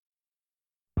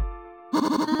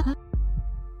Hello,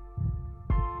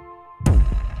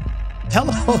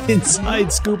 Inside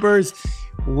Scoopers.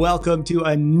 Welcome to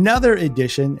another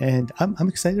edition, and I'm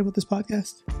excited about this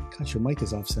podcast. Gosh, your mic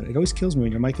is off center. It always kills me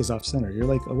when your mic is off center. You're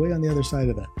like away on the other side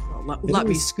of the... Let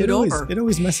me scoot over. It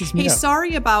always messes me up. Hey,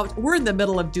 sorry about... We're in the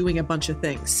middle of doing a bunch of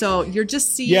things, so you're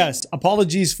just seeing... Yes,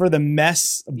 apologies for the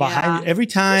mess behind... Every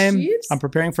time I'm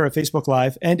preparing for a Facebook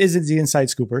Live, and is it the Inside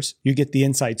Scoopers, you get the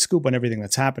inside scoop on everything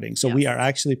that's happening. So we are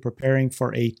actually preparing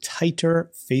for a tighter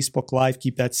Facebook Live.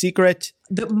 Keep that secret.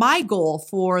 My goal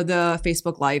for the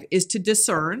Facebook Live is to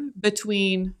discern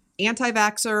between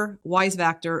anti-vaxxer, wise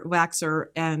vaxxer,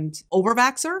 and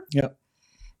over-vaxxer. Yep.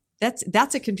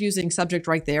 That's a confusing subject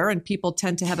right there, and people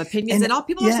tend to have opinions. And all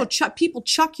people also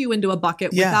chuck you into a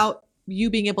bucket without you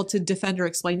being able to defend or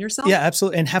explain yourself. Yeah,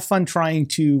 absolutely. And have fun trying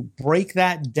to break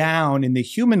that down in the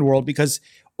human world, because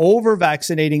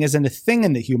over-vaccinating isn't a thing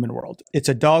in the human world. It's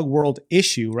a dog world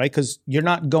issue, right? Because you're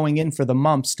not going in for the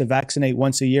mumps to vaccinate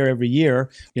once a year, every year.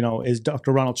 You know, as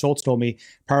Dr. Ronald Schultz told me,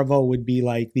 parvo would be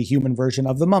like the human version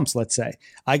of the mumps, let's say.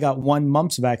 I got one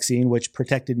mumps vaccine, which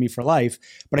protected me for life.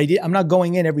 But I'm not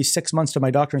going in every 6 months to my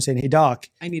doctor and saying, hey, doc,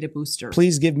 I need a booster.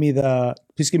 Please give me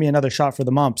another shot for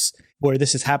the mumps, where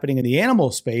this is happening in the animal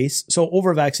space. So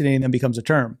over-vaccinating them becomes a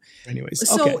term. Anyways,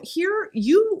 so here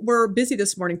you were busy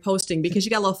this morning posting because you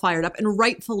got a little fired up, and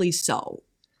rightfully so.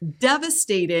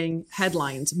 Devastating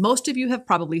headlines. Most of you have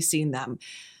probably seen them.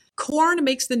 Corn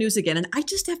makes the news again. And I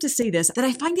just have to say this, that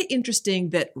I find it interesting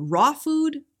that raw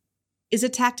food is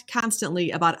attacked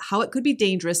constantly about how it could be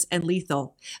dangerous and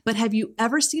lethal. But have you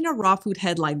ever seen a raw food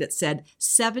headline that said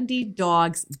 70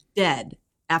 dogs dead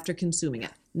after consuming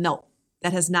it? No.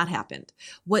 That has not happened.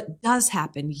 What does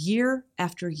happen year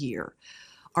after year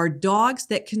are dogs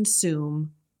that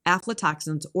consume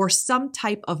aflatoxins or some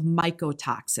type of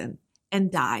mycotoxin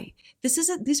and die.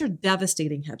 These are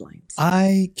devastating headlines.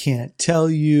 I can't tell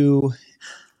you,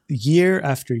 year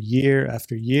after year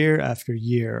after year after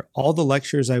year, all the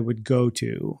lectures I would go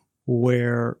to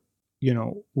where, you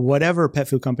know, whatever pet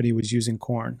food company was using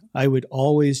corn, I would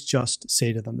always just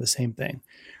say to them the same thing.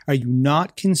 Are you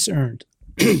not concerned?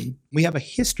 We have a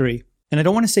history, and I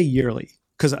don't want to say yearly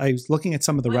because I was looking at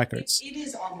some of the records. It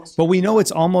is almost. But we know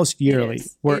it's almost yearly,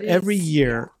 where every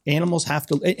year animals have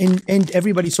to, and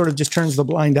everybody sort of just turns the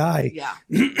blind eye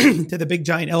to the big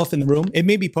giant elephant in the room. It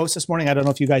made me post this morning. I don't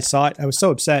know if you guys saw it. I was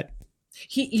so upset.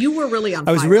 You were really on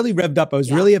fire. I was really revved up. I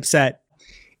was really upset.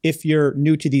 If you're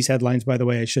new to these headlines, by the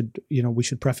way, we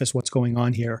should preface what's going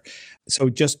on here. So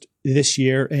just this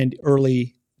year and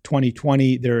early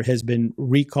 2020, there has been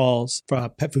recalls for a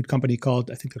pet food company called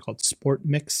Sport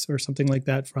Mix or something like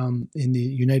that in the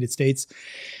United States.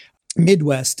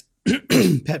 Midwest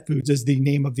Pet Foods is the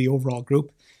name of the overall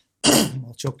group. I'm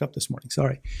all choked up this morning,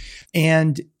 sorry.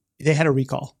 And they had a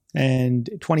recall and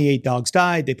 28 dogs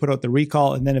died. They put out the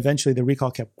recall, and then eventually the recall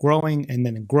kept growing and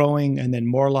then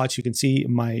more lots. You can see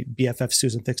my BFF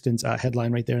Susan Thixton's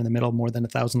headline right there in the middle, more than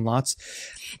 1,000 lots.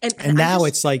 And now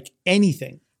it's like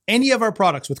anything. Any of our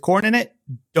products with corn in it,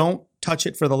 don't touch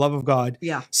it for the love of God.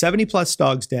 Yeah. 70 plus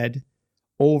dogs dead,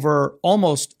 over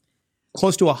almost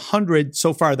close to 100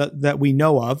 so far that we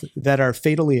know of that are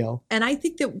fatally ill. And I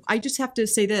think that I just have to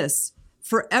say this.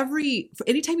 For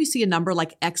anytime you see a number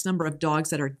like X number of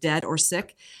dogs that are dead or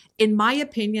sick, in my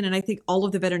opinion, and I think all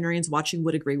of the veterinarians watching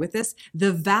would agree with this,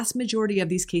 the vast majority of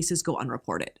these cases go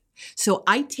unreported. So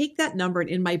I take that number and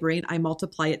in my brain, I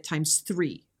multiply it times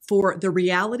 3. For the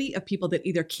reality of people that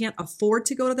either can't afford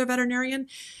to go to their veterinarian,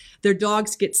 their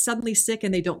dogs get suddenly sick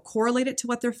and they don't correlate it to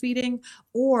what they're feeding,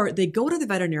 or they go to the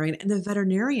veterinarian and the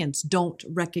veterinarians don't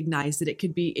recognize that it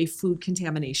could be a food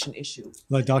contamination issue.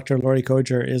 Like Dr. Lori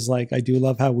Koger is like, I do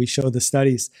love how we show the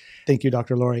studies. Thank you,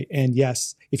 Dr. Lori. And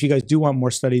yes, if you guys do want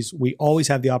more studies, we always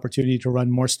have the opportunity to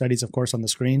run more studies, of course, on the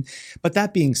screen. But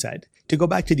that being said, to go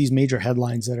back to these major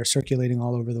headlines that are circulating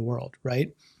all over the world,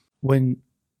 right? When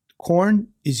corn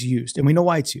is used, and we know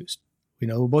why it's used. We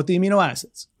know about the amino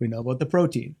acids. We know about the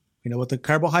protein. We know about the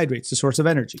carbohydrates, the source of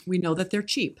energy. We know that they're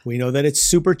cheap. We know that it's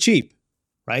super cheap,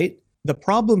 right? The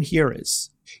problem here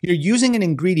is you're using an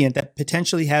ingredient that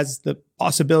potentially has the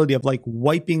possibility of like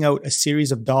wiping out a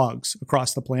series of dogs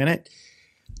across the planet.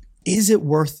 Is it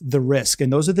worth the risk?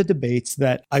 And those are the debates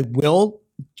that I will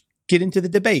get into the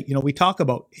debate. You know, we talk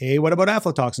about, hey, what about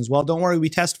aflatoxins? Well, don't worry, we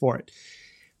test for it.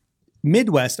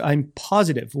 Midwest, I'm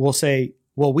positive, will say,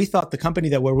 well, we thought the company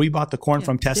where we bought the corn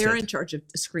from tested. They're in charge of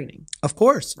screening. Of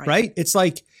course, right? It's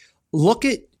like, look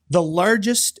at the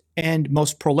largest and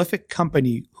most prolific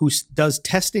company who does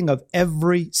testing of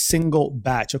every single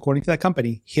batch, according to that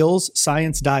company, Hills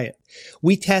Science Diet.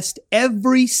 We test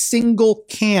every single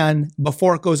can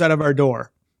before it goes out of our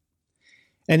door.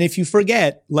 And if you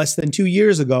forget, less than 2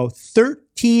 years ago,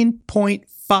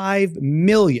 13.5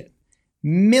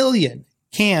 million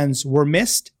cans were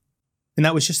missed. And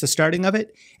that was just the starting of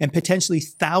it. And potentially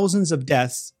thousands of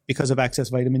deaths because of excess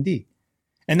vitamin D.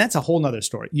 And that's a whole nother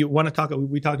story. You want to talk,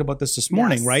 we talked about this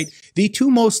morning, Yes. right? The two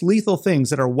most lethal things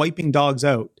that are wiping dogs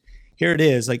out. Here it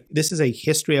is. Like, this is a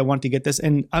history. I want to get this.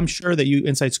 And I'm sure that you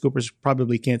inside scoopers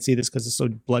probably can't see this because it's so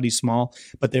bloody small.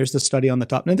 But there's the study on the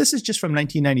top. Now, this is just from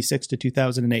 1996 to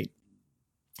 2008.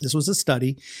 This was a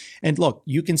study. And look,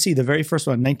 you can see the very first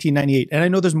one, 1998. And I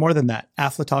know there's more than that.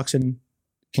 Aflatoxin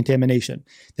contamination.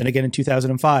 Then again in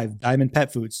 2005, Diamond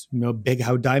Pet Foods. You know, big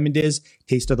how Diamond is.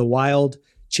 Taste of the Wild,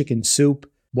 chicken soup,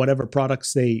 whatever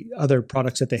other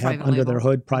products that they have Private under label. their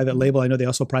hood, private label. I know they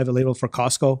also private label for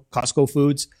Costco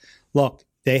Foods. Look,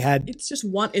 they had It's just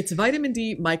it's vitamin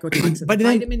D mycotoxin. But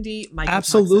then- vitamin D mycotoxin.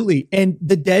 absolutely, and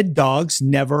the dead dogs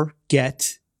never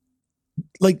get,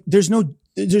 like, there's no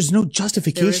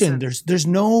justification. There There's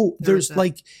isn't.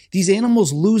 like, these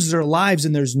animals lose their lives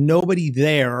and there's nobody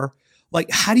there.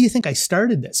 Like, how do you think I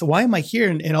started this? So why am I here?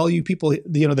 And all you people,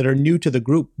 you know, that are new to the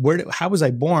group, how was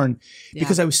I born?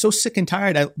 Because I was so sick and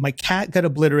tired. My cat got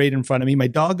obliterated in front of me. My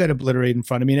dog got obliterated in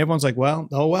front of me. And everyone's like,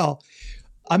 well.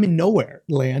 I'm in nowhere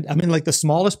land. I'm in like the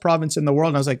smallest province in the world.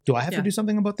 And I was like, do I have to do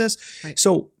something about this? Right.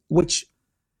 So,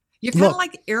 You're kind of Look.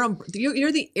 like Aaron.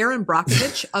 You're the Aaron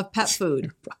Brockovich of pet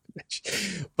food.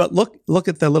 but look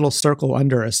at the little circle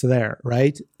under us there,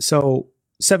 right? So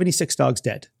 76 dogs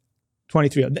dead,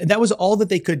 23. That was all that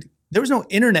they could. There was no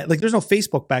internet, like there's no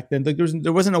Facebook back then. Like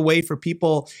there wasn't a way for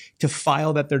people to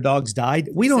file that their dogs died.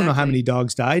 We don't know how Exactly. many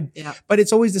dogs died, Yeah. but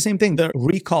it's always the same thing. The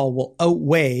recall will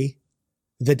outweigh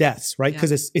the deaths, right? Yeah.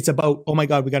 Because it's about, oh my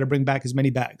God, we got to bring back as many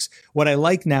bags. What I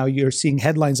like now, you're seeing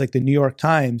headlines like the New York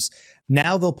Times.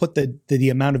 Now they'll put the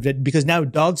amount of dead, because now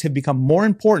dogs have become more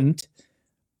important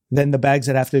than the bags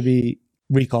that have to be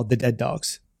recalled, the dead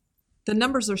dogs. The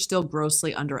numbers are still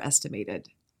grossly underestimated.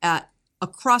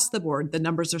 Across the board, the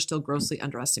numbers are still grossly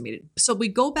underestimated. So we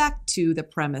go back to the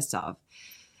premise of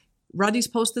Ruddy's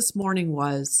post this morning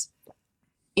was,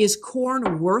 is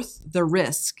corn worth the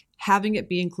risk having it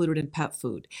be included in pet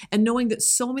food? And knowing that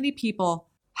so many people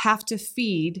have to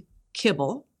feed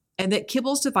kibble, and that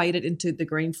kibble's divided into the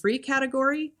grain-free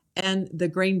category and the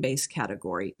grain-based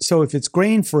category. So if it's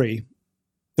grain-free,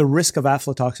 the risk of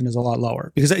aflatoxin is a lot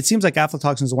lower, because it seems like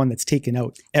aflatoxin is the one that's taken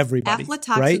out everybody,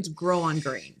 Aflatoxins right? grow on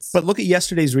grains. But look at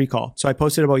yesterday's recall. So I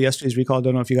posted about yesterday's recall. I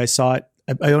don't know if you guys saw it.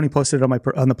 I only posted it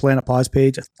on the Planet Pause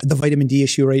page. The vitamin D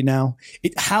issue right now.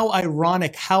 How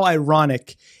ironic.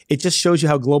 It just shows you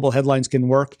how global headlines can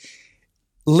work.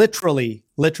 Literally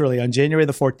on January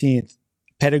the 14th,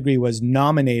 Pedigree was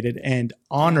nominated and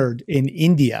honored in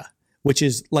India, which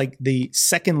is like the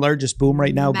second largest boom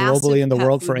right now Massive globally in the pet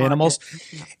world food for animals.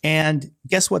 market. Yeah. And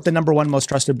guess what the number one most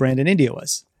trusted brand in India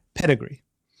was? Pedigree.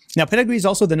 Now, Pedigree is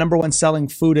also the number one selling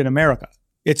food in America.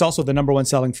 It's also the number one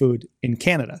selling food in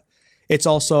Canada. It's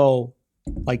also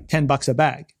like $10 a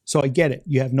bag. So I get it.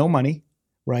 You have no money,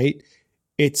 right?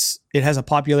 It has a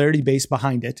popularity base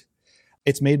behind it.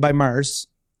 It's made by Mars,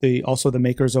 also the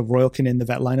makers of Royal Canin, the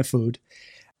vet line of food.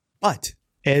 But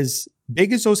as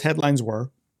big as those headlines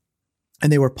were,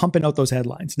 and they were pumping out those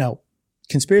headlines. Now,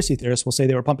 conspiracy theorists will say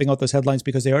they were pumping out those headlines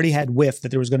because they already had whiff that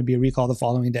there was going to be a recall the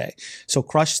following day. So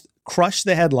crush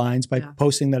the headlines by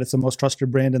posting that it's the most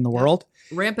trusted brand in the world.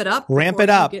 Ramp it up. Ramp before it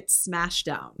up. You get smashed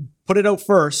down. Put it out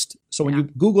first. So when you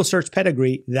Google search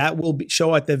Pedigree, that will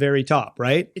show at the very top,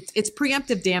 right? It's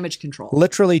preemptive damage control.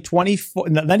 Literally 24,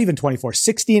 not even 24,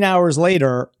 16 hours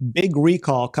later, big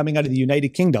recall coming out of the United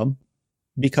Kingdom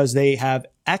because they have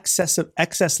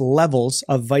excess levels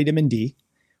of vitamin D,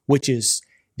 which is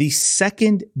the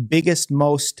second biggest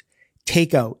most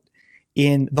takeout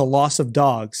in the loss of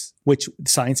dogs, which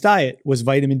Science Diet was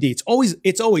vitamin D. It's always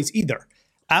either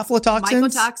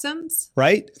aflatoxins, Mycotoxins.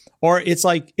 right? Or it's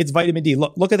vitamin D.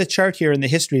 Look at the chart here in the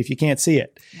history if you can't see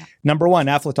it. Yeah. Number 1,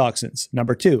 aflatoxins.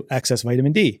 Number 2, excess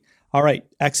vitamin D. All right,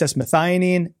 excess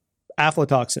methionine,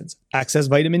 aflatoxins, excess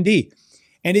vitamin D.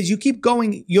 And as you keep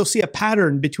going, you'll see a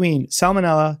pattern between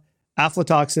salmonella,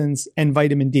 aflatoxins, and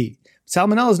vitamin D.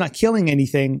 Salmonella is not killing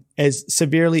anything as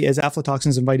severely as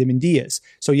aflatoxins and vitamin D is.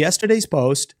 So yesterday's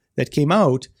post that came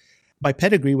out by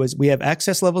Pedigree was, we have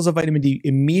excess levels of vitamin D,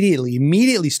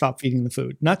 immediately stop feeding the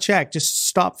food. Not check, just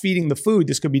stop feeding the food.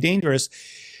 This could be dangerous.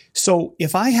 So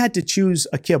if I had to choose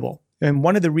a kibble, and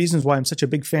one of the reasons why I'm such a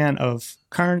big fan of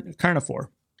carnivore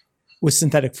was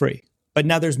synthetic free. But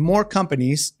now there's more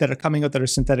companies that are coming out that are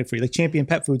synthetic free. Like Champion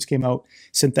Pet Foods came out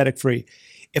synthetic free.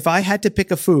 If I had to pick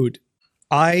a food,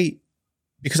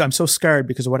 because I'm so scared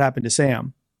because of what happened to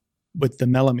Sam with the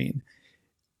melamine,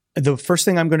 The first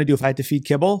thing I'm going to do if I had to feed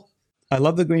kibble, I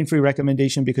love the grain-free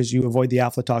recommendation because you avoid the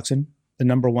aflatoxin, the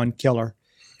number one killer.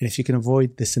 And if you can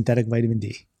avoid the synthetic vitamin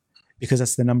D, because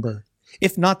that's the number,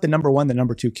 if not the number one, the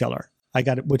number two killer.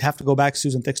 Would have to go back.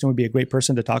 Susan Thixton would be a great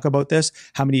person to talk about this.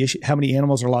 How many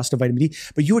animals are lost to vitamin D?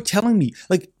 But you were telling me,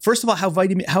 like, first of all,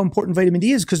 how important vitamin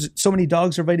D is because so many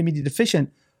dogs are vitamin D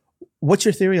deficient. What's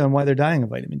your theory on why they're dying of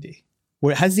vitamin D?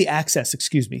 How's the access,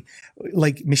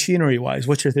 like machinery wise,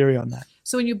 what's your theory on that?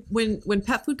 So when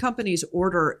pet food companies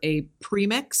order a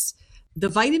premix, the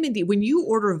vitamin D, when you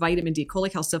order vitamin D,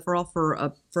 cholecalciferol for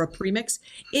a premix,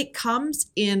 it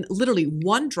comes in literally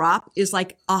one drop is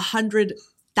like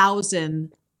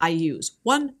 100,000 IUs,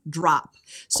 one drop.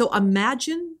 So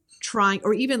imagine trying,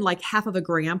 or even like half of a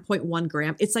gram, 0.1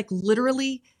 gram. It's like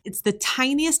literally, it's the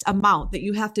tiniest amount that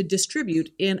you have to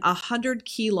distribute in 100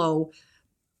 kilo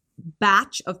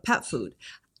batch of pet food.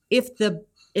 If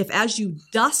as you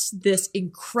dust this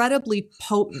incredibly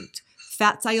potent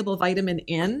fat soluble vitamin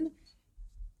in,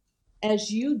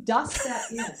 as you dust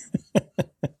that in,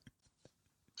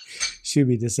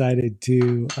 Shuby decided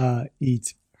to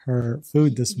eat her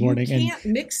food this morning and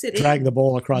mix it drag the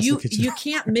bowl across the kitchen. You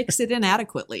can't mix it in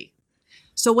adequately.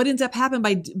 So what ends up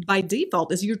happening by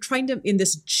default is you're trying to, in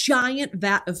this giant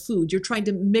vat of food, you're trying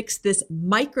to mix this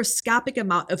microscopic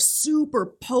amount of super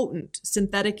potent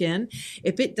synthetic in.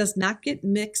 If it does not get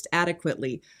mixed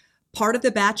adequately, part of the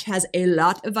batch has a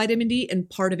lot of vitamin D and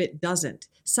part of it doesn't.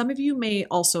 Some of you may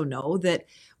also know that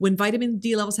when vitamin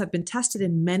D levels have been tested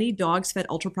in many dogs fed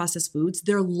ultra-processed foods,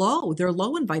 they're low. They're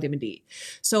low in vitamin D.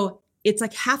 So it's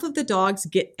like half of the dogs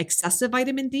get excessive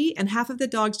vitamin D and half of the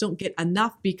dogs don't get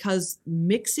enough because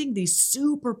mixing these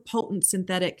super potent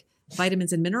synthetic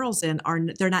vitamins and minerals in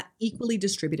they're not equally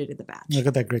distributed in the batch. I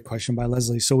got that great question by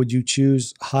Leslie. So would you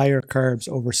choose higher carbs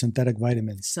over synthetic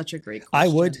vitamins? Such a great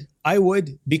question. I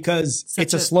would because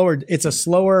it's a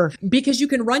slower. Because you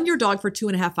can run your dog for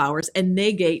 2.5 hours and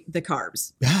negate the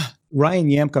carbs. Yeah. Ryan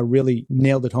Yamka really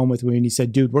nailed it home with me when he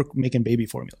said, dude, we're making baby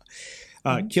formula.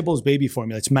 Kibble's baby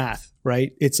formula. It's math,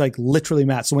 right? It's like literally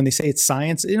math. So when they say it's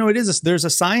science, there's a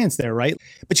science there, right?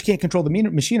 But you can't control the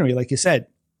machinery, like you said.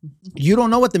 You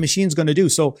don't know what the machine's going to do.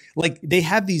 So like they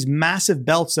have these massive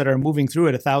belts that are moving through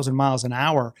at 1,000 miles an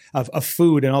hour of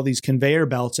food and all these conveyor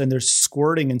belts, and they're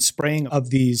squirting and spraying of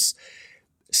these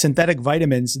synthetic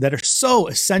vitamins that are so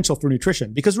essential for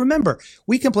nutrition. Because remember,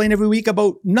 we complain every week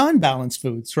about non-balanced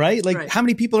foods, right? Like how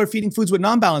many people are feeding foods with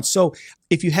non-balance? So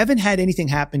if you haven't had anything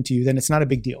happen to you, then it's not a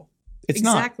big deal. It's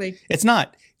not. It's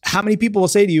not. How many people will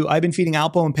say to you, I've been feeding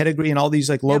Alpo and Pedigree and all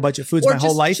these like low budget foods my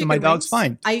whole life and my dog's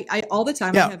fine. I all the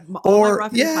time, I have all my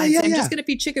rough and I'm just going to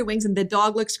feed chicken wings and the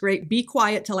dog looks great. Be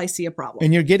quiet till I see a problem.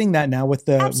 And you're getting that now with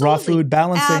the raw food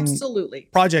balancing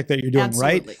project that you're doing,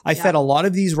 right? I fed a lot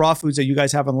of these raw foods that you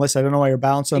guys have on the list. I don't know why you're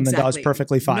balancing them. The dog's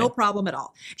perfectly fine. No problem at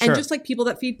all. And just like people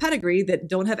that feed Pedigree that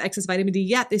don't have excess vitamin D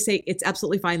yet, they say it's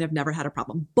absolutely fine. I've never had a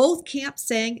problem. Both camps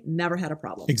saying never had a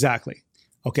problem. Exactly.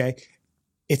 Okay.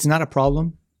 It's not a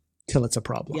problem till it's a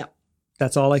problem. Yep.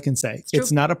 That's all I can say.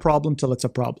 It's not a problem till it's a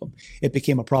problem. It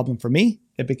became a problem for me.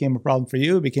 It became a problem for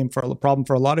you. It became a problem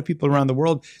for a lot of people around the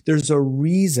world. There's a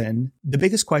reason. The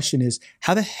biggest question is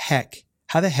how the heck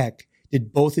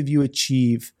did both of you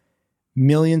achieve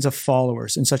millions of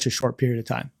followers in such a short period of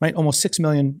time, right? Almost 6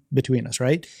 million between us,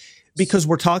 right? Because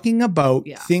we're talking about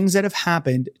things that have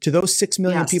happened to those 6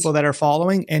 million people that are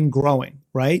following and growing,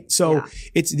 right? So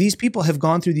it's these people have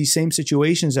gone through these same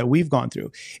situations that we've gone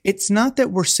through. It's not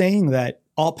that we're saying that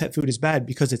all pet food is bad,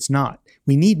 because it's not.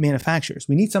 We need manufacturers.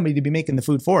 We need somebody to be making the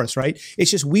food for us, right?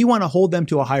 It's just we want to hold them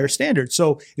to a higher standard.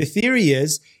 So the theory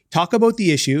is talk about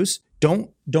the issues.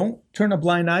 Don't turn a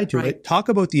blind eye to it. Talk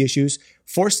about the issues.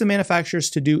 Force the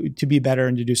manufacturers to be better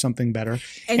and to do something better.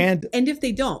 And if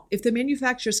they don't, if the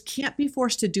manufacturers can't be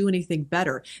forced to do anything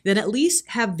better, then at least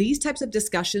have these types of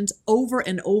discussions over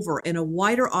and over in a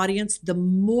wider audience. The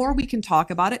more we can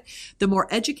talk about it, the more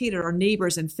educated our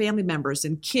neighbors and family members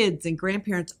and kids and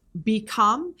grandparents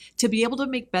become to be able to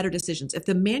make better decisions. If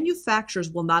the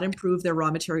manufacturers will not improve their raw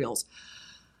materials,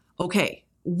 okay,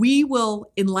 we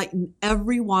will enlighten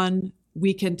everyone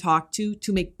we can talk to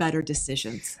make better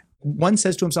decisions. One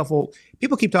says to himself, well,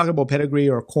 people keep talking about Pedigree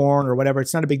or corn or whatever.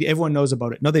 It's not a big deal. Everyone knows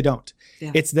about it. No, they don't.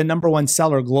 Yeah. It's the number one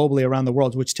seller globally around the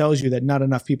world, which tells you that not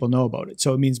enough people know about it.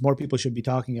 So it means more people should be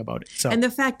talking about it. So, and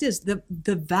the fact is, the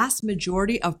vast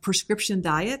majority of prescription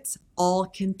diets all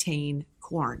contain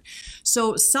corn.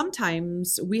 So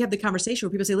sometimes we have the conversation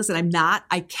where people say, listen,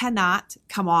 I cannot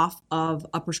come off of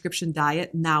a prescription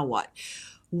diet. Now what?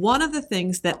 One of the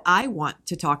things that I want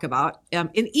to talk about,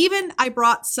 and even I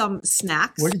brought some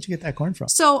snacks. Where did you get that corn from?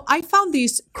 So I found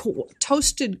these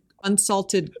toasted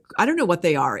unsalted, I don't know what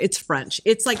they are. It's French.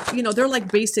 It's like, they're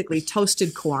like basically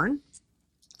toasted corn.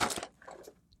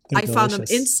 I found them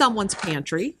in someone's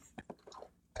pantry.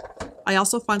 I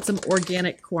also found some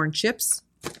organic corn chips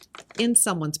in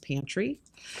someone's pantry.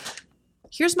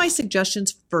 Here's my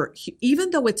suggestions for, even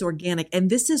though it's organic, and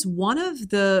this is one of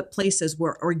the places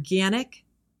where organic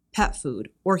pet food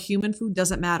or human food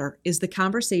doesn't matter, is the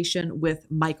conversation with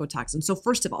mycotoxins. So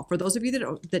first of all, for those of you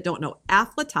that don't know,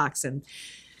 aflatoxin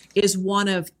is one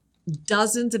of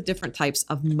dozens of different types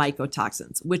of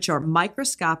mycotoxins, which are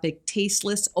microscopic,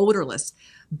 tasteless, odorless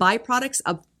byproducts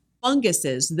of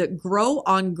funguses that grow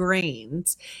on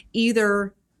grains,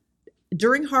 either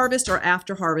during harvest or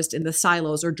after harvest in the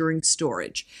silos or during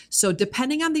storage. So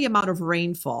depending on the amount of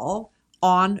rainfall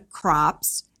on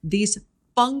crops, these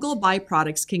fungal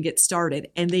byproducts can get started,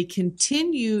 and they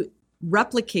continue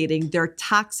replicating their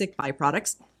toxic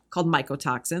byproducts called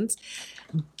mycotoxins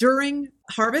during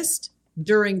harvest,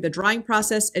 during the drying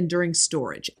process, and during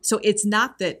storage. So it's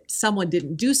not that someone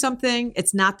didn't do something.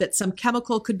 It's not that some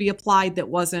chemical could be applied that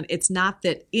wasn't. It's not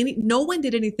that no one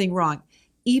did anything wrong.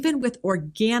 Even with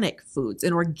organic foods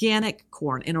and organic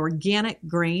corn and organic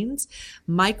grains,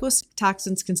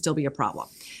 mycotoxins can still be a problem.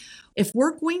 If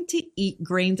we're going to eat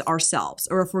grains ourselves,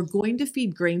 or if we're going to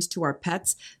feed grains to our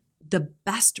pets, the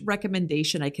best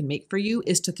recommendation I can make for you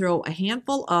is to throw a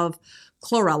handful of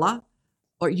chlorella,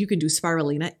 or you can do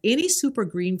spirulina, any super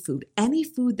green food, any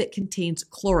food that contains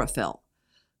chlorophyll.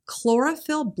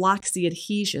 Chlorophyll blocks the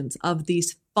adhesions of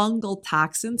these fungal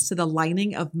toxins to the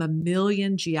lining of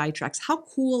mammalian GI tracts. How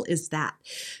cool is that?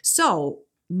 So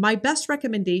my best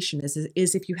recommendation is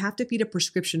if you have to feed a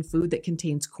prescription food that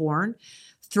contains corn,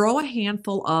 throw a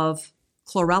handful of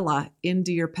chlorella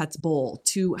into your pet's bowl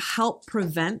to help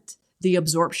prevent the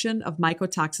absorption of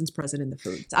mycotoxins present in the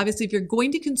food. So obviously, if you're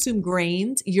going to consume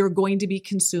grains, you're going to be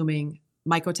consuming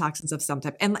mycotoxins of some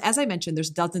type. And as I mentioned, there's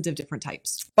dozens of different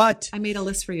types. But I made a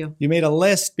list for you. You made a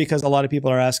list because a lot of people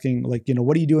are asking, like,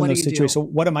 what do you do in those situations? So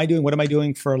what am I doing? What am I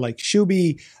doing for like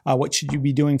Shuby? What should you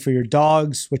be doing for your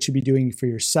dogs? What should you be doing for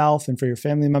yourself and for your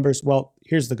family members? Well,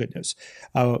 here's the good news.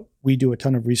 We do a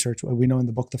ton of research. We know in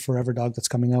the book, The Forever Dog, that's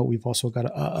coming out, we've also got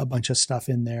a bunch of stuff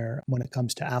in there when it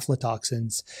comes to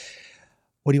aflatoxins.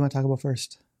 What do you want to talk about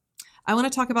first? I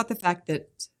want to talk about the fact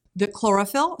that the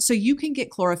chlorophyll, so you can get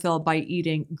chlorophyll by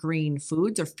eating green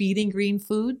foods or feeding green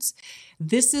foods.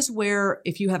 This is where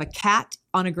if you have a cat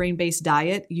on a grain-based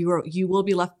diet, you will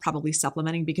be left probably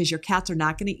supplementing, because your cats are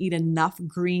not going to eat enough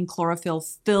green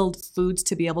chlorophyll-filled foods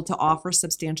to be able to offer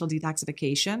substantial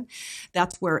detoxification.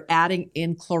 That's where adding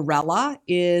in chlorella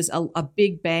is a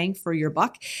big bang for your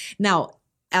buck. Now,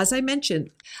 as I mentioned,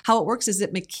 how it works is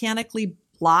it mechanically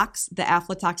blocks the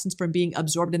aflatoxins from being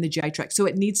absorbed in the GI tract. So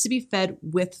it needs to be fed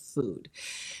with food.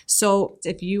 So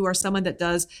if you are someone that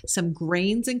does some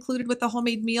grains included with the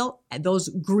homemade meal, those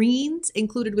greens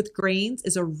included with grains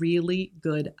is a really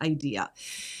good idea.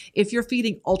 If you're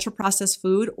feeding ultra-processed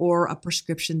food or a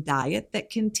prescription diet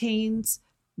that contains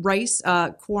rice,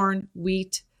 corn,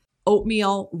 wheat,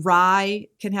 oatmeal, rye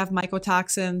can have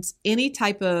mycotoxins, any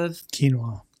type of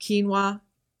quinoa,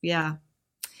 yeah.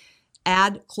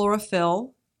 Add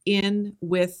chlorophyll in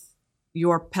with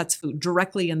your pet's food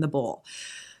directly in the bowl.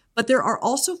 But there are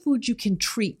also foods you can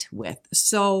treat with.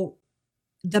 So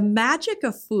the magic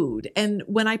of food, and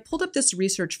when I pulled up this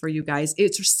research for you guys,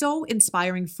 it's so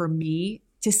inspiring for me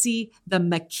to see the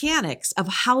mechanics of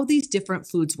how these different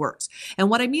foods work. And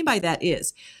what I mean by that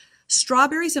is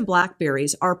strawberries and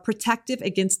blackberries are protective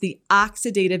against the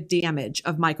oxidative damage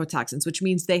of mycotoxins, which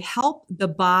means they help the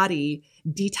body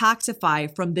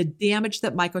detoxify from the damage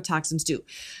that mycotoxins do.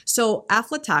 So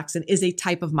aflatoxin is a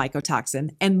type of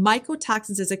mycotoxin, and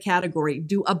mycotoxins as a category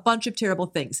do a bunch of terrible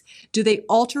things. Do they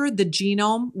alter the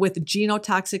genome with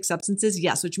genotoxic substances?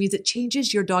 Yes, which means it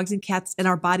changes your dogs and cats and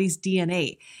our body's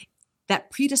DNA.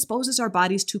 That predisposes our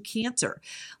bodies to cancer.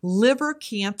 Liver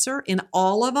cancer in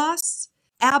all of us.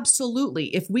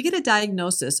 Absolutely. If we get a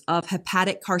diagnosis of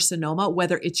hepatic carcinoma,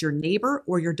 whether it's your neighbor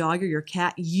or your dog or your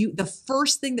cat, the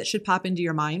first thing that should pop into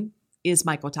your mind is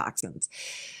mycotoxins.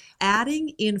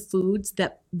 Adding in foods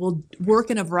that will work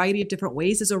in a variety of different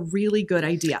ways is a really good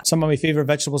idea. Some of my favorite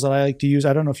vegetables that I like to use,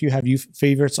 I don't know if you have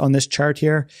favorites on this chart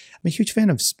here. I'm a huge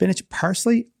fan of spinach,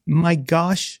 parsley. My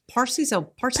gosh. Parsley is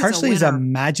a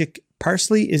magic.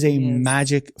 Parsley is a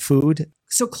magic food.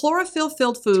 So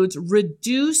chlorophyll-filled foods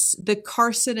reduce the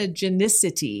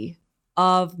carcinogenicity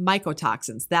of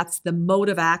mycotoxins. That's the mode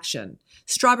of action.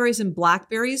 Strawberries and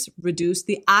blackberries reduce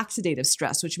the oxidative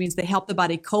stress, which means they help the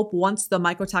body cope once the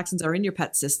mycotoxins are in your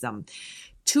pet system.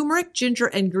 Turmeric, ginger,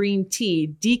 and green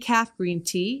tea, decaf green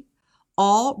tea,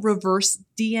 all reverse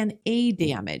DNA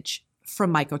damage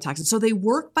from mycotoxins. So they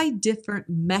work by different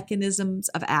mechanisms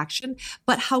of action,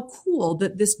 but how cool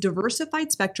that this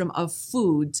diversified spectrum of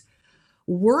foods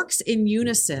works in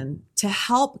unison to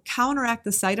help counteract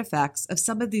the side effects of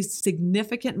some of these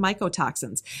significant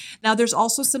mycotoxins. Now, there's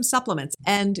also some supplements,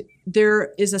 and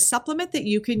there is a supplement that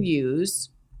you can use,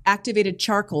 activated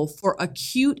charcoal, for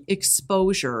acute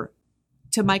exposure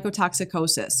to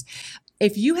mycotoxicosis.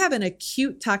 If you have an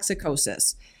acute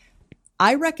toxicosis,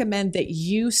 I recommend that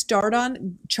you start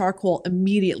on charcoal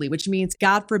immediately, which means,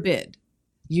 God forbid,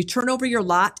 you turn over your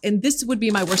lot, and this would be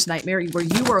my worst nightmare, where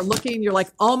you are looking, you're like,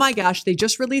 oh my gosh, they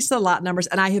just released the lot numbers,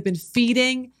 and I have been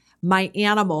feeding my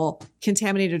animal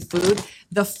contaminated food.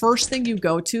 The first thing you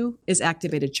go to is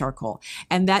activated charcoal,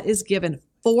 and that is given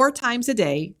 4 times a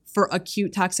day for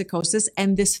acute toxicosis,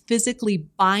 and this physically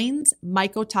binds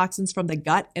mycotoxins from the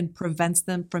gut and prevents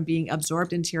them from being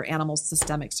absorbed into your animal's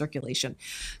systemic circulation.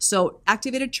 So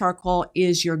activated charcoal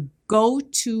is your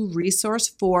go-to resource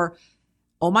for,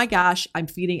 oh my gosh, I'm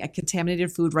feeding a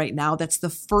contaminated food right now. That's the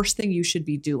first thing you should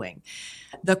be doing.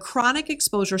 The chronic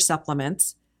exposure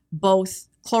supplements, both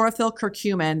chlorophyll,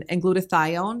 curcumin, and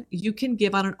glutathione, you can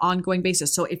give on an ongoing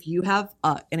basis. So if you have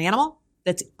an animal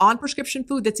that's on prescription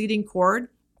food that's eating cord,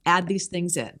 add these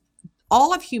things in.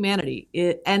 All of humanity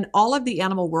and all of the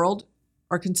animal world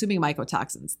are consuming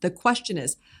mycotoxins. The question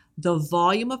is the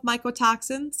volume of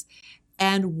mycotoxins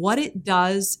and what it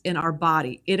does in our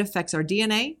body. It affects our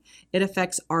DNA. It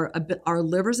affects our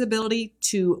liver's ability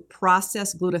to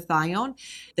process glutathione.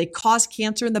 They cause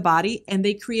cancer in the body, and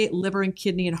they create liver and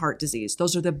kidney and heart disease.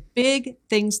 Those are the big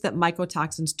things that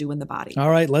mycotoxins do in the body.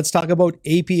 All right, let's talk about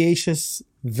apiaceous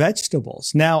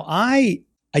vegetables. Now, I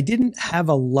didn't have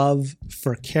a love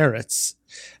for carrots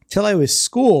till I was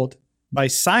schooled by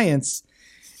science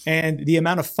and the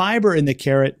amount of fiber in the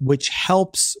carrot, which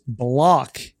helps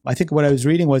block, I think what I was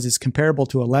reading was it's comparable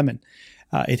to a lemon.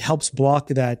 It helps block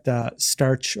that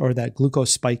starch or that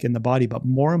glucose spike in the body. But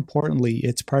more importantly,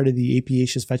 it's part of the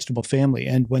apiaceous vegetable family.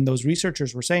 And when those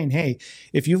researchers were saying, hey,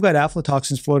 if you've got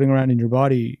aflatoxins floating around in your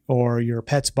body or your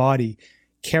pet's body,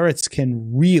 carrots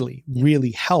can really,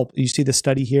 really help. You see the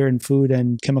study here in Food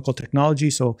and Chemical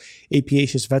Technology. So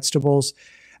apiaceous vegetables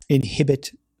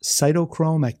inhibit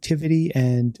cytochrome activity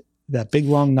and that big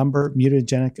long number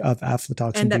mutagenic of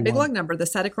aflatoxin and that B1. big long number, the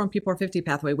cytochrome P450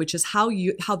 pathway, which is how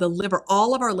the liver,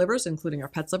 all of our livers, including our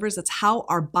pets' livers, that's how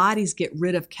our bodies get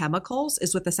rid of chemicals,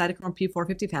 is with the cytochrome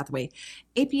P450 pathway.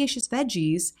 Apiaceous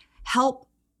veggies help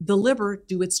the liver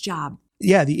do its job.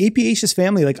 Yeah, the apiaceous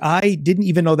family, like I didn't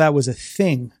even know that was a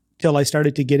thing till I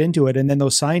started to get into it. And then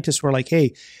those scientists were like,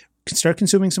 hey, start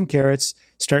consuming some carrots,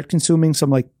 start consuming some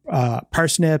like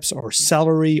parsnips or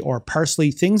celery or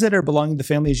parsley, things that are belonging to the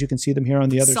family, as you can see them here on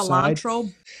the other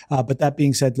cilantro. side. But that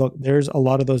being said, look, there's a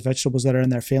lot of those vegetables that are in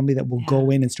their family that will go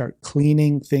in and start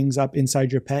cleaning things up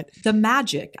inside your pet. The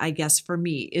magic, I guess, for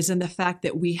me is in the fact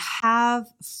that we have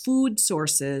food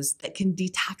sources that can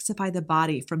detoxify the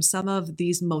body from some of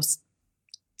these most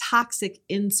toxic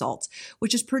insults,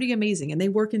 which is pretty amazing. And they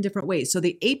work in different ways. So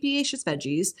the apiaceous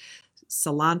veggies,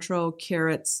 cilantro,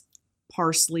 carrots,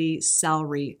 parsley,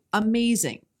 celery,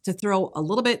 amazing to throw a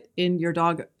little bit in your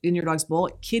dog's bowl.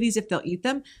 Kitties, if they'll eat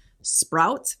them.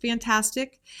 Sprouts,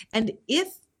 fantastic. And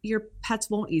if your pets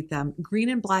won't eat them, green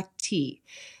and black tea.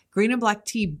 Green and black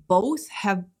tea both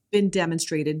have been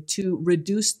demonstrated to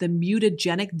reduce the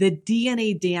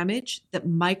DNA damage that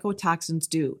mycotoxins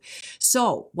do.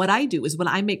 So what I do is when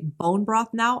I make bone broth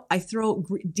now, I throw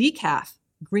decaf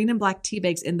green and black tea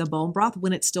bags in the bone broth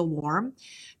when it's still warm,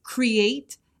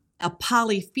 create a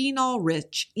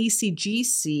polyphenol-rich,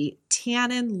 ECGC,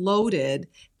 tannin-loaded,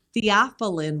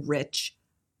 theophylline-rich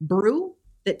brew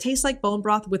that tastes like bone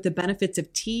broth with the benefits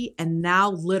of tea, and now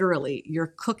literally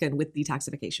you're cooking with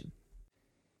detoxification.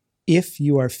 If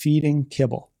you are feeding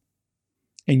kibble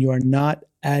and you are not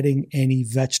adding any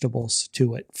vegetables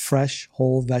to it, fresh,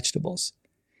 whole vegetables,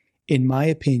 in my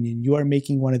opinion, you are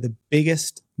making one of the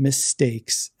biggest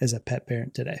mistakes as a pet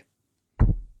parent today.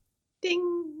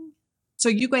 Ding. So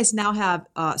you guys now have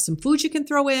some food you can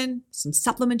throw in, some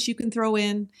supplements you can throw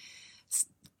in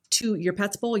to your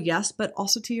pet's bowl, yes, but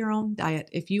also to your own diet.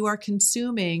 If you are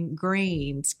consuming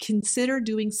grains, consider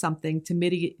doing something to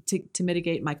mitigate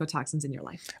mycotoxins in your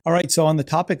life. All right. So on the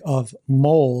topic of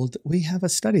mold, we have a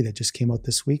study that just came out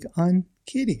this week on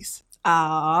kitties.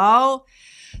 Oh,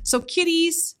 so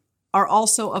kitties are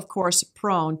also, of course,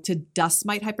 prone to dust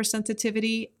mite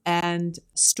hypersensitivity and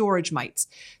storage mites.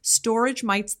 Storage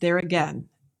mites, there again,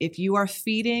 if you are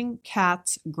feeding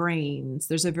cats grains,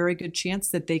 there's a very good chance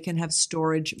that they can have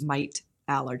storage mite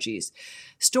allergies.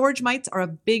 Storage mites are a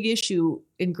big issue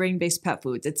in grain-based pet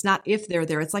foods. It's not if they're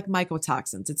there. It's like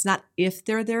mycotoxins. It's not if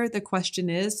they're there. The question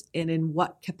is, and in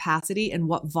what capacity and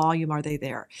what volume are they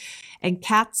there? And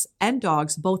cats and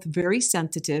dogs, both very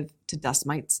sensitive to dust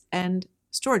mites and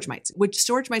storage mites, which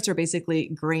storage mites are basically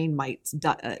grain mites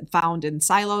found in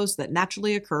silos that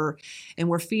naturally occur, and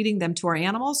we're feeding them to our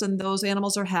animals, and those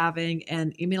animals are having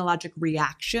an immunologic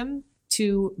reaction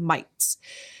to mites.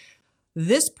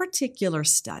 This particular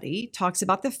study talks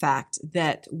about the fact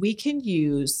that we can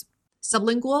use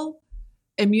sublingual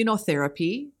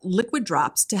immunotherapy, liquid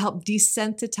drops, to help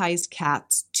desensitize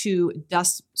cats to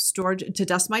dust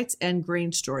mites and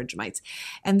grain storage mites.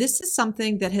 And this is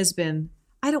something that has been,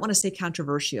 I don't want to say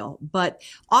controversial, but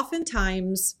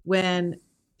oftentimes when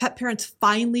pet parents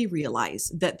finally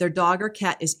realize that their dog or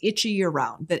cat is itchy year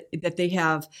round, that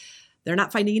they're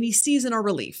not finding any seasonal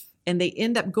relief, and they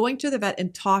end up going to the vet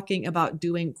and talking about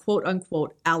doing quote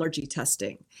unquote allergy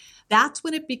testing. That's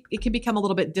when it can become a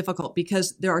little bit difficult,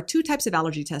 because there are two types of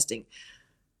allergy testing.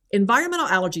 Environmental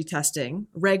allergy testing,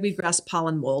 ragweed grass,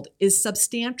 pollen, mold, is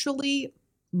substantially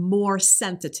more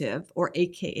sensitive, or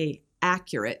AKA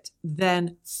accurate,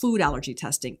 than food allergy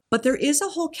testing. But there is a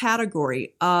whole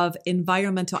category of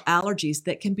environmental allergies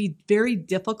that can be very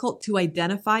difficult to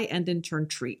identify and in turn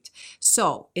treat.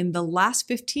 So in the last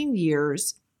 15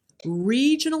 years,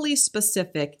 regionally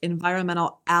specific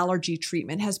environmental allergy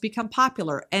treatment has become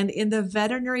popular. And in the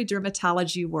veterinary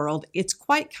dermatology world, it's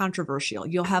quite controversial.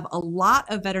 You'll have a lot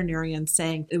of veterinarians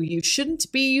saying you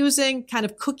shouldn't be using kind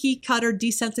of cookie cutter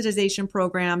desensitization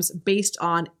programs based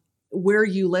on where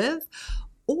you live.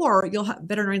 Or you'll have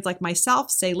veterinarians like myself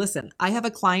say, listen, I have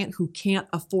a client who can't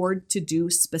afford to do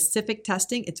specific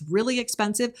testing. It's really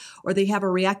expensive, or they have a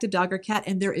reactive dog or cat,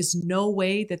 and there is no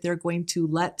way that they're going to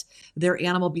let their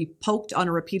animal be poked on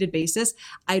a repeated basis.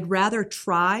 I'd rather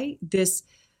try this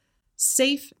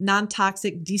safe,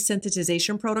 non-toxic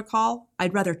desensitization protocol.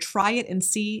 I'd rather try it and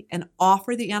see and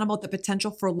offer the animal the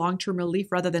potential for long-term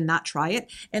relief rather than not try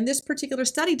it. And this particular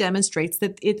study demonstrates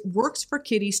that it works for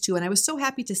kitties too. And I was so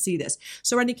happy to see this.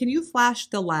 So Randy, can you flash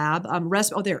the lab?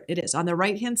 Oh, there it is. On the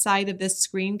right-hand side of this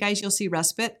screen, guys, you'll see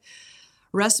RESPIT.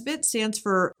 RESPIT stands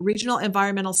for Regional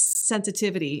Environmental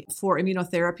Sensitivity for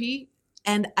Immunotherapy.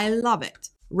 And I love it.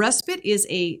 RESPIT is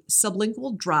a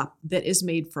sublingual drop that is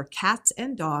made for cats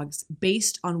and dogs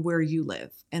based on where you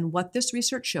live. And what this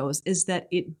research shows is that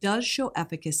it does show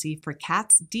efficacy for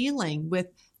cats dealing with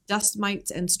dust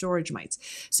mites and storage mites.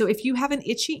 So if you have an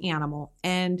itchy animal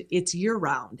and it's year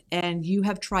round and you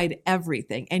have tried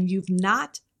everything and you've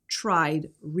not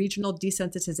tried regional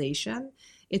desensitization,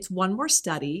 it's one more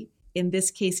study. In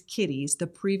this case, kitties. The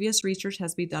previous research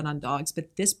has been done on dogs,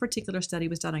 but this particular study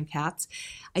was done on cats.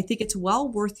 I think it's well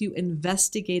worth you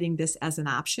investigating this as an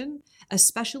option,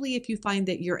 especially if you find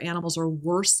that your animals are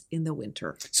worse in the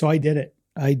winter. So I did it.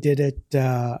 I did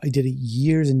it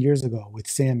years and years ago with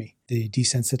Sammy, the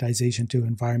desensitization to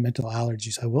environmental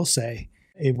allergies. I will say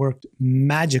it worked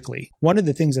magically. One of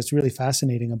the things that's really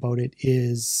fascinating about it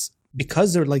is,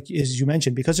 because they're like, as you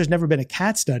mentioned, because there's never been a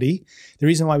cat study, the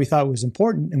reason why we thought it was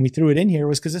important and we threw it in here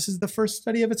was because this is the first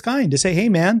study of its kind to say, hey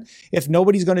man, if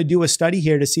nobody's going to do a study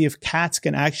here to see if cats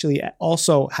can actually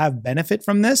also have benefit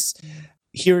from this,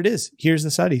 here it is. Here's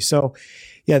the study. So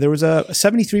yeah, there was a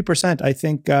 73%, I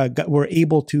think, were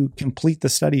able to complete the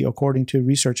study according to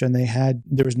research, and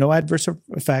there was no adverse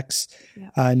effects.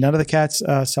 Yeah. None of the cats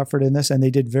suffered in this, and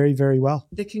they did very, very well.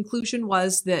 The conclusion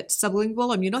was that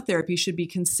sublingual immunotherapy should be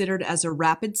considered as a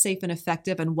rapid, safe, and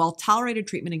effective and well-tolerated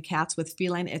treatment in cats with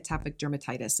feline atopic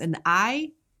dermatitis. And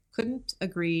I couldn't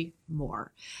agree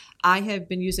more. I have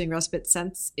been using RESPIT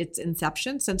since its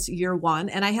inception, since year one,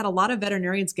 and I had a lot of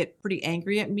veterinarians get pretty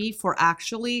angry at me for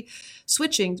actually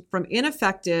switching from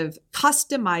ineffective,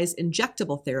 customized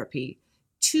injectable therapy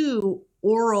to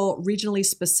oral, regionally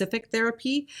specific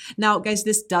therapy. Now, guys,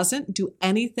 this doesn't do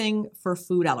anything for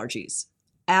food allergies.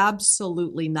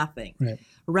 Absolutely nothing. Right.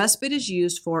 RESPIT is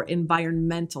used for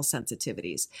environmental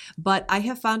sensitivities, but I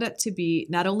have found it to be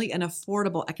not only an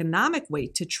affordable economic way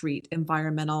to treat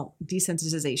environmental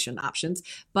desensitization options,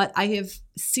 but I have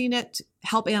seen it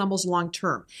help animals long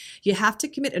term. You have to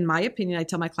commit, in my opinion, I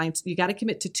tell my clients, you got to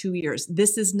commit to 2 years.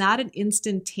 This is not an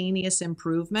instantaneous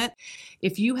improvement.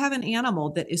 If you have an animal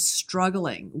that is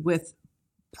struggling with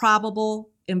probable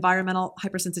environmental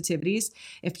hypersensitivities,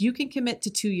 if you can commit to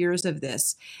 2 years of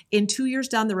this, in 2 years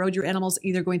down the road, your animal's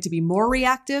either going to be more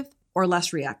reactive or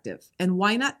less reactive. And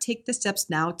why not take the steps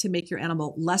now to make your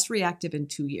animal less reactive in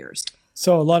 2 years?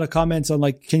 So a lot of comments on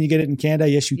like, can you get it in Canada?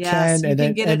 Yes, you can. And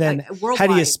then how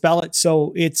do you spell it?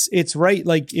 So it's right.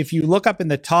 Like if you look up in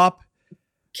the top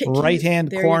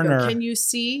right-hand corner. Can you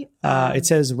see? It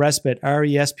says respite,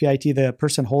 RESPIT, the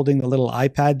person holding the little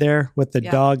iPad there with the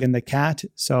dog and the cat.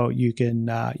 So you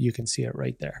can see it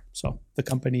right there. So the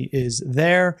company is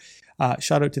there.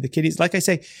 Shout out to the kitties. Like I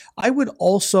say, I would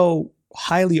also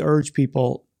highly urge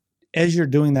people, as you're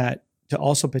doing that, to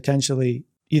also potentially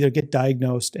either get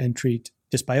diagnosed and treat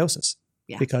dysbiosis.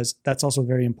 Yeah. Because that's also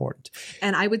very important.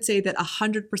 And I would say that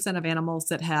 100% of animals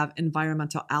that have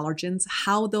environmental allergens,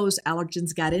 how those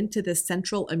allergens got into the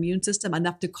central immune system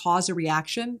enough to cause a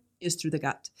reaction is through the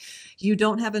gut. You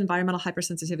don't have environmental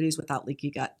hypersensitivities without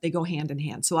leaky gut. They go hand in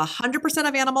hand. So 100%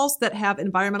 of animals that have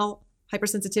environmental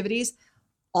hypersensitivities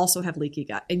also have leaky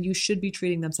gut, and you should be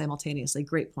treating them simultaneously.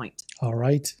 Great point. All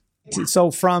right. So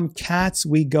from cats,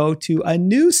 we go to a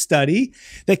new study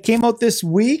that came out this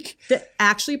week. That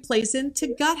actually plays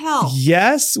into gut health.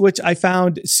 Yes, which I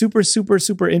found super, super,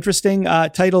 super interesting.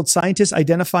 Titled Scientists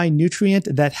Identify Nutrient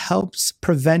That Helps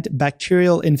Prevent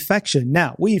Bacterial Infection.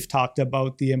 Now, we've talked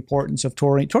about the importance of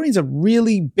taurine. Taurine's a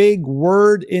really big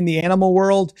word in the animal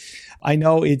world. I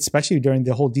know, especially during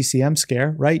the whole DCM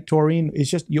scare, right? Taurine is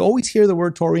just, you always hear the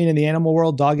word taurine in the animal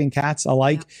world, dog and cats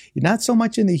alike. Yeah. Not so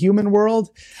much in the human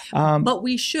world. But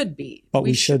we should be.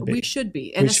 We should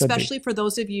be. And especially for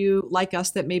those of you like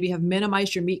us that maybe have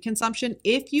minimized your meat consumption,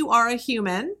 if you are a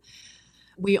human,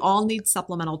 we all need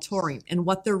supplemental taurine. And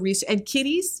what the and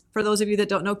kitties, for those of you that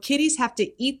don't know, kitties have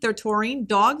to eat their taurine.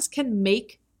 Dogs can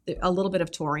make a little bit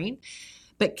of taurine,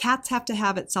 but cats have to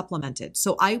have it supplemented.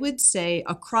 So I would say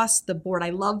across the board, I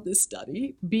love this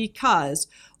study because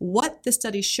what the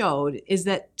study showed is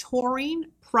that taurine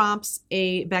prompts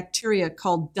a bacteria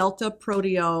called delta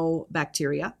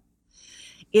proteobacteria.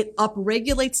 It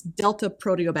upregulates delta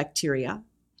proteobacteria.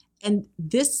 And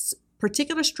this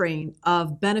particular strain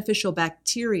of beneficial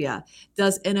bacteria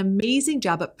does an amazing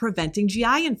job at preventing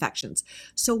GI infections.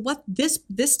 So what this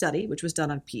study, which was done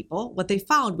on people, what they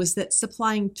found was that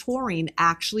supplying taurine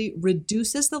actually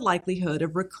reduces the likelihood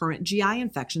of recurrent GI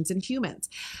infections in humans.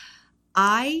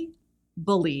 I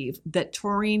believe that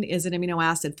taurine is an amino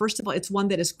acid. First of all, it's one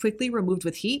that is quickly removed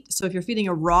with heat. So if you're feeding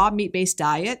a raw meat-based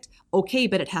diet, okay,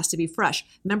 but it has to be fresh.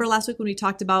 Remember last week when we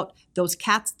talked about those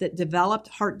cats that developed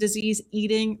heart disease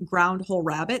eating ground whole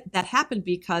rabbit? That happened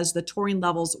because the taurine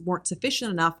levels weren't sufficient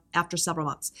enough after several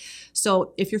months.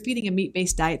 So if you're feeding a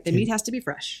meat-based diet, the meat has to be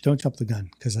fresh. Don't jump the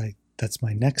gun, because that's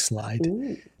my next slide.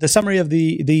 Ooh. The summary of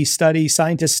the study: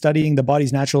 scientists studying the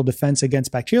body's natural defense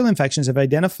against bacterial infections have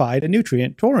identified a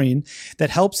nutrient, taurine,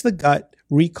 that helps the gut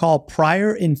recall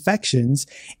prior infections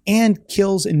and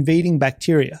kills invading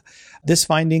bacteria. This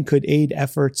finding could aid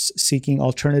efforts seeking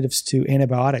alternatives to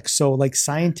antibiotics. So like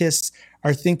scientists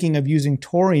are thinking of using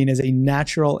taurine as a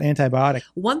natural antibiotic.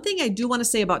 One thing I do want to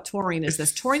say about taurine is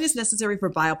this: taurine is necessary for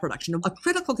bile production. A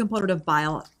critical component of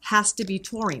bile has to be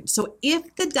taurine. So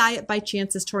if the diet by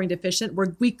chance is taurine deficient,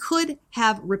 we could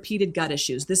have repeated gut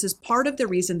issues. This is part of the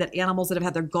reason that animals that have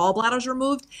had their gallbladders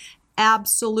removed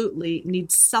absolutely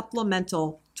need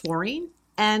supplemental taurine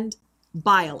and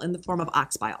bile in the form of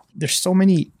ox bile. There's so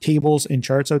many tables and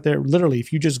charts out there. Literally,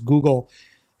 if you just Google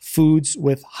foods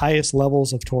with highest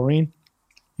levels of taurine,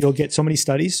 you'll get so many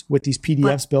studies with these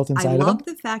PDFs built inside of them. I love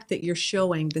the fact that you're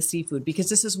showing the seafood, because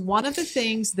this is one of the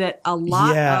things that a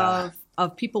lot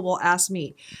of people will ask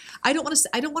me. I don't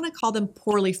want to call them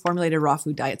poorly formulated raw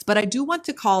food diets, but I do want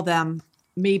to call them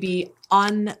maybe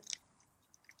unchecked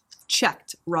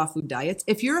raw food diets.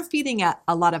 If you're feeding a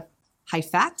lot of high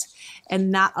fat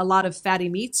and not a lot of fatty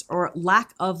meats or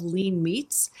lack of lean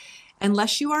meats,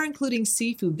 unless you are including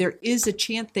seafood, there is a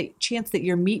chance that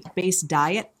your meat-based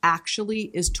diet actually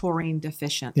is taurine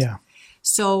deficient. Yeah.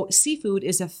 So seafood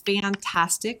is a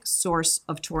fantastic source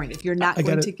of taurine if you're not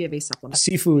going to give a supplement.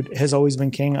 Seafood has always been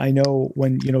king. I know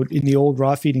when, in the old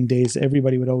raw feeding days,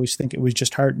 everybody would always think it was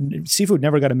just heart. Seafood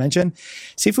never got a mention.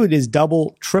 Seafood is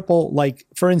double, triple. Like,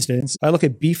 for instance, I look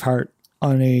at beef heart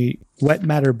on a wet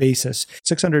matter basis,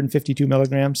 652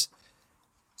 milligrams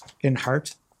in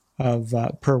heart of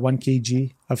per 1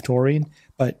 kg of taurine,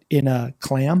 but in a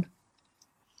clam,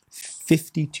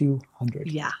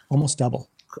 5,200. Yeah. Almost double.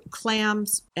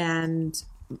 Clams and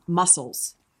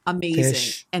mussels. Amazing.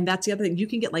 Fish. And that's the other thing. You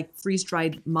can get like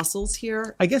freeze-dried mussels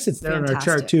here. I guess it's there on our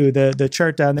chart too. The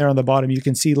chart down there on the bottom, you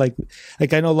can see like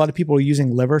I know a lot of people are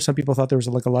using liver. Some people thought there was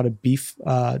like a lot of beef,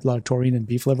 a lot of taurine in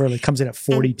beef liver. It comes in at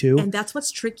 42. And that's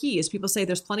what's tricky is people say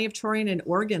there's plenty of taurine in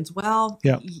organs. Well,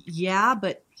 yeah,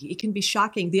 but it can be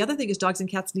shocking. The other thing is dogs and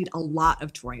cats need a lot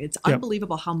of taurine. It's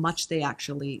unbelievable how much they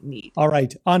actually need. All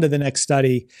right, on to the next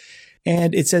study.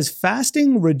 And it says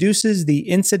fasting reduces the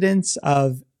incidence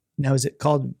of Now, is it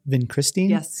called vincristine?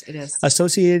 Yes, it is.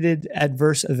 Associated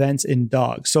adverse events in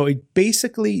dogs. So it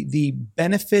basically the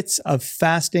benefits of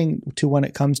fasting to when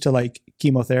it comes to like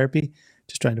chemotherapy.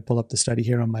 Just trying to pull up the study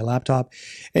here on my laptop.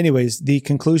 Anyways, the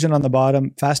conclusion on the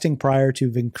bottom, fasting prior to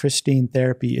vincristine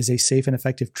therapy is a safe and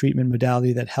effective treatment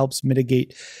modality that helps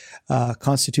mitigate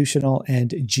constitutional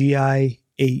and GI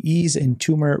AEs in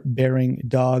tumor-bearing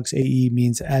dogs. AE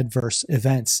means adverse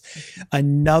events.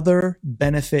 Another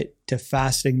benefit to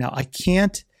fasting. Now, I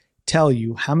can't tell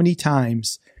you how many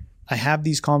times I have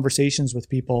these conversations with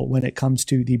people when it comes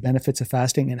to the benefits of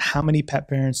fasting and how many pet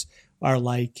parents are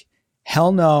like,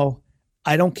 hell no,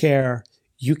 I don't care.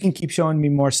 You can keep showing me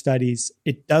more studies.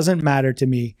 It doesn't matter to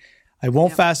me. I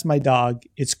won't fast my dog.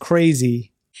 It's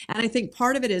crazy. And I think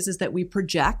part of it is that we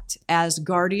project as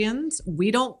guardians.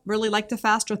 We don't really like to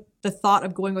fast or the thought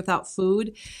of going without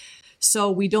food.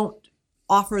 So we don't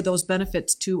offer those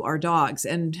benefits to our dogs.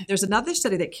 And there's another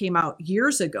study that came out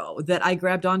years ago that I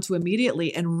grabbed onto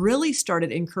immediately and really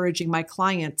started encouraging my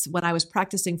clients when I was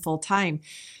practicing full time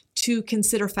to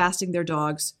consider fasting their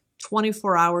dogs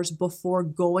 24 hours before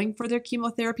going for their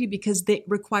chemotherapy because they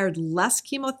required less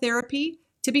chemotherapy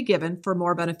to be given for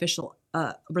more beneficial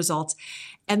results.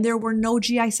 And there were no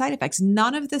GI side effects.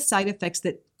 None of the side effects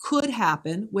that could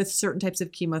happen with certain types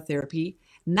of chemotherapy,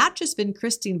 not just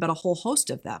vincristine, but a whole host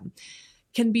of them,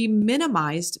 can be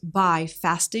minimized by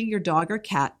fasting your dog or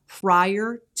cat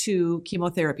prior to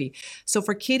chemotherapy. So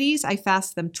for kitties, I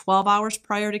fast them 12 hours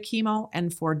prior to chemo.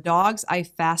 And for dogs, I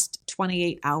fast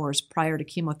 28 hours prior to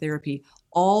chemotherapy.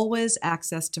 Always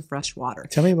access to fresh water.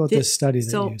 Tell me about this study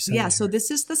that you said. Yeah, so this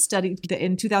is the study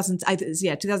in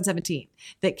 2017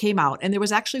 that came out. And there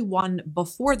was actually one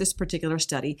before this particular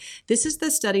study. This is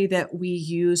the study that we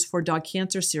use for dog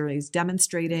cancer series,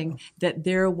 demonstrating that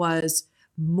there was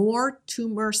more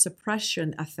tumor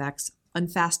suppression effects on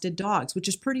fasted dogs, which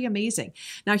is pretty amazing.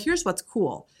 Now, here's what's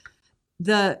cool.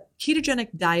 The ketogenic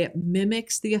diet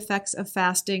mimics the effects of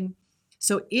fasting.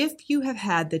 So if you have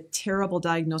had the terrible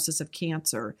diagnosis of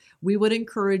cancer, we would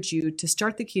encourage you to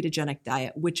start the ketogenic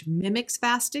diet, which mimics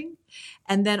fasting,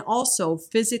 and then also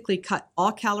physically cut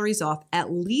all calories off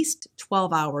at least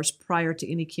 12 hours prior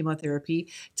to any chemotherapy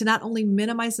to not only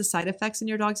minimize the side effects in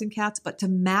your dogs and cats, but to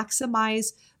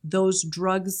maximize those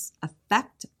drugs'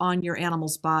 effect on your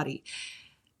animal's body.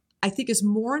 I think as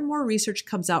more and more research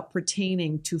comes out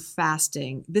pertaining to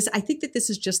fasting, I think that this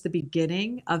is just the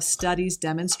beginning of studies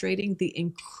demonstrating the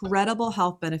incredible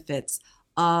health benefits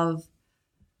of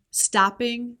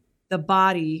stopping the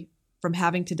body from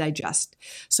having to digest.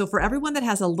 So for everyone that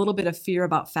has a little bit of fear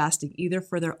about fasting, either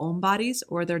for their own bodies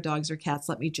or their dogs or cats,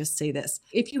 let me just say this.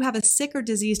 If you have a sick or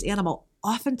diseased animal,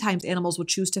 oftentimes animals will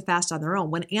choose to fast on their own.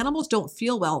 When animals don't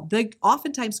feel well, they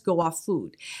oftentimes go off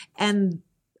food. And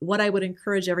what I would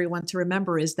encourage everyone to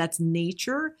remember is that's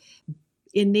nature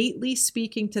innately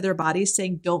speaking to their bodies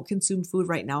saying, don't consume food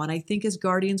right now. And I think as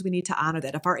guardians, we need to honor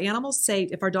that. If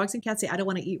our dogs and cats say, I don't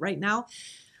want to eat right now,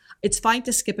 it's fine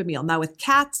to skip a meal. Now with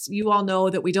cats, you all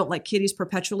know that we don't let kitties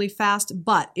perpetually fast.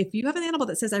 But if you have an animal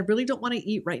that says, I really don't want to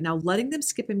eat right now, letting them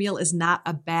skip a meal is not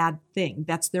a bad thing.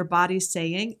 That's their body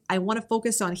saying, I want to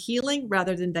focus on healing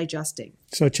rather than digesting.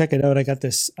 So check it out.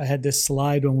 I had this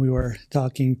slide when we were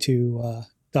talking to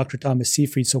Dr. Thomas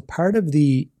Seyfried. So part of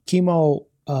the chemo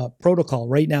protocol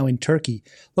right now in Turkey,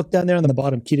 look down there on the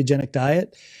bottom, ketogenic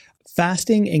diet.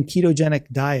 Fasting and ketogenic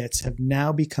diets have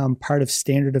now become part of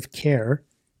standard of care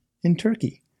in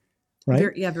Turkey,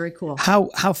 right? Very cool.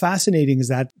 How fascinating is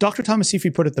that? Dr. Thomas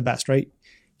Seyfried put it the best, right?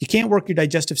 You can't work your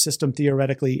digestive system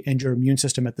theoretically and your immune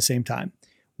system at the same time.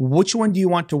 Which one do you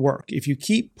want to work? If you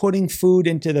keep putting food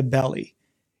into the belly,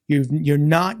 you're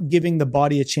not giving the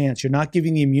body a chance. You're not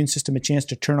giving the immune system a chance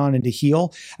to turn on and to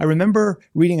heal. I remember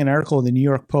reading an article in the New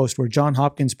York Post where John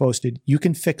Hopkins posted, you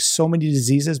can fix so many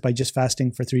diseases by just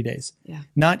fasting for 3 days,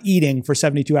 not eating for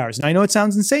 72 hours. And I know it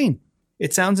sounds insane.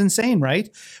 It sounds insane, right?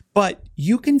 But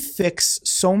you can fix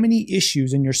so many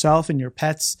issues in yourself and your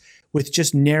pets with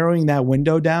just narrowing that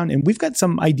window down. And we've got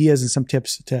some ideas and some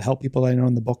tips to help people. I know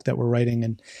in the book that we're writing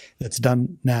and that's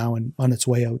done now and on its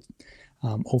way out.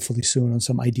 Hopefully soon on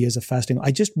some ideas of fasting. I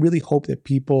just really hope that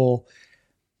people,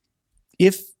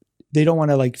 if they don't want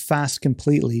to like fast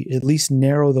completely, at least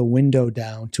narrow the window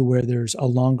down to where there's a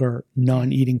longer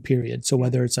non-eating period. So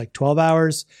whether it's like 12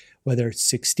 hours, whether it's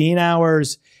 16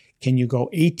 hours, can you go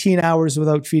 18 hours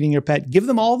without feeding your pet? Give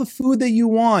them all the food that you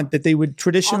want that they would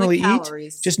traditionally eat.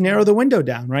 Just narrow the window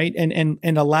down, right? And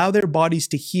allow their bodies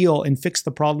to heal and fix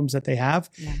the problems that they have.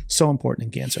 Yeah. So important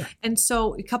in cancer. And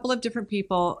so a couple of different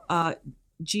people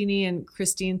Jeannie and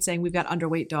Christine saying we've got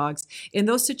underweight dogs. In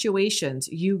those situations,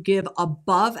 you give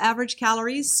above average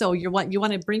calories. So you want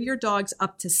to bring your dogs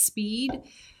up to speed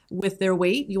with their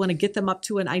weight. You want to get them up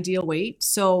to an ideal weight.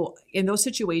 So in those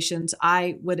situations,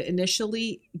 I would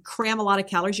initially cram a lot of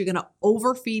calories. You're going to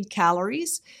overfeed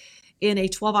calories in a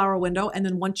 12-hour window. And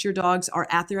then once your dogs are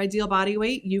at their ideal body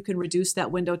weight, you can reduce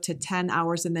that window to 10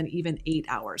 hours and then even 8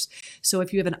 hours. So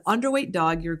if you have an underweight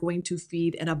dog, you're going to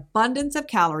feed an abundance of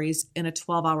calories in a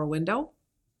 12-hour window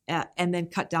and then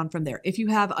cut down from there. If you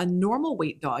have a normal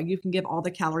weight dog, you can give all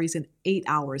the calories in 8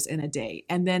 hours in a day.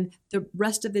 And then the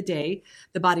rest of the day,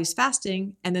 the body's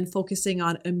fasting and then focusing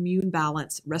on immune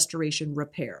balance, restoration,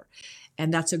 repair.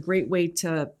 And that's a great way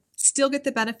to still get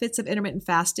the benefits of intermittent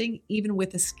fasting, even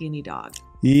with a skinny dog.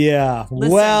 Yeah.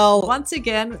 Listen, well, once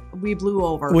again, we blew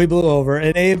over.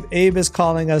 And Abe is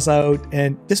calling us out.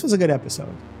 And this was a good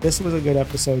episode.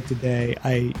 Today.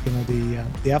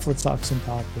 The aflatoxin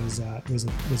talk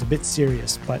was a bit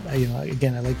serious, but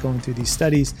again, I like going through these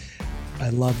studies. I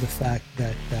love the fact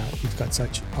that we've got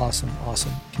such awesome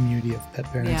community of pet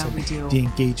parents. Yeah, we do. The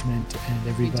engagement and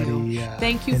everybody.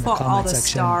 Thank you for all the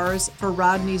stars, for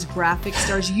Rodney's graphic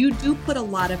stars. You do put a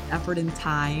lot of effort and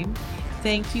time.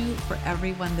 Thank you for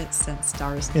everyone that sent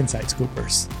stars. Inside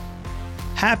Scoopers.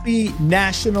 Happy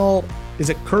National, is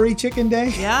it Curry Chicken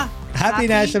Day? Yeah. Happy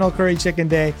National Curry Chicken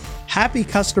Day. Happy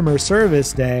Customer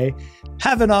Service Day.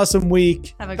 Have an awesome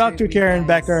week. Have a Dr. great week, Karen guys.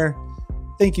 Becker.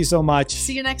 Thank you so much.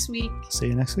 See you next week. See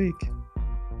you next week.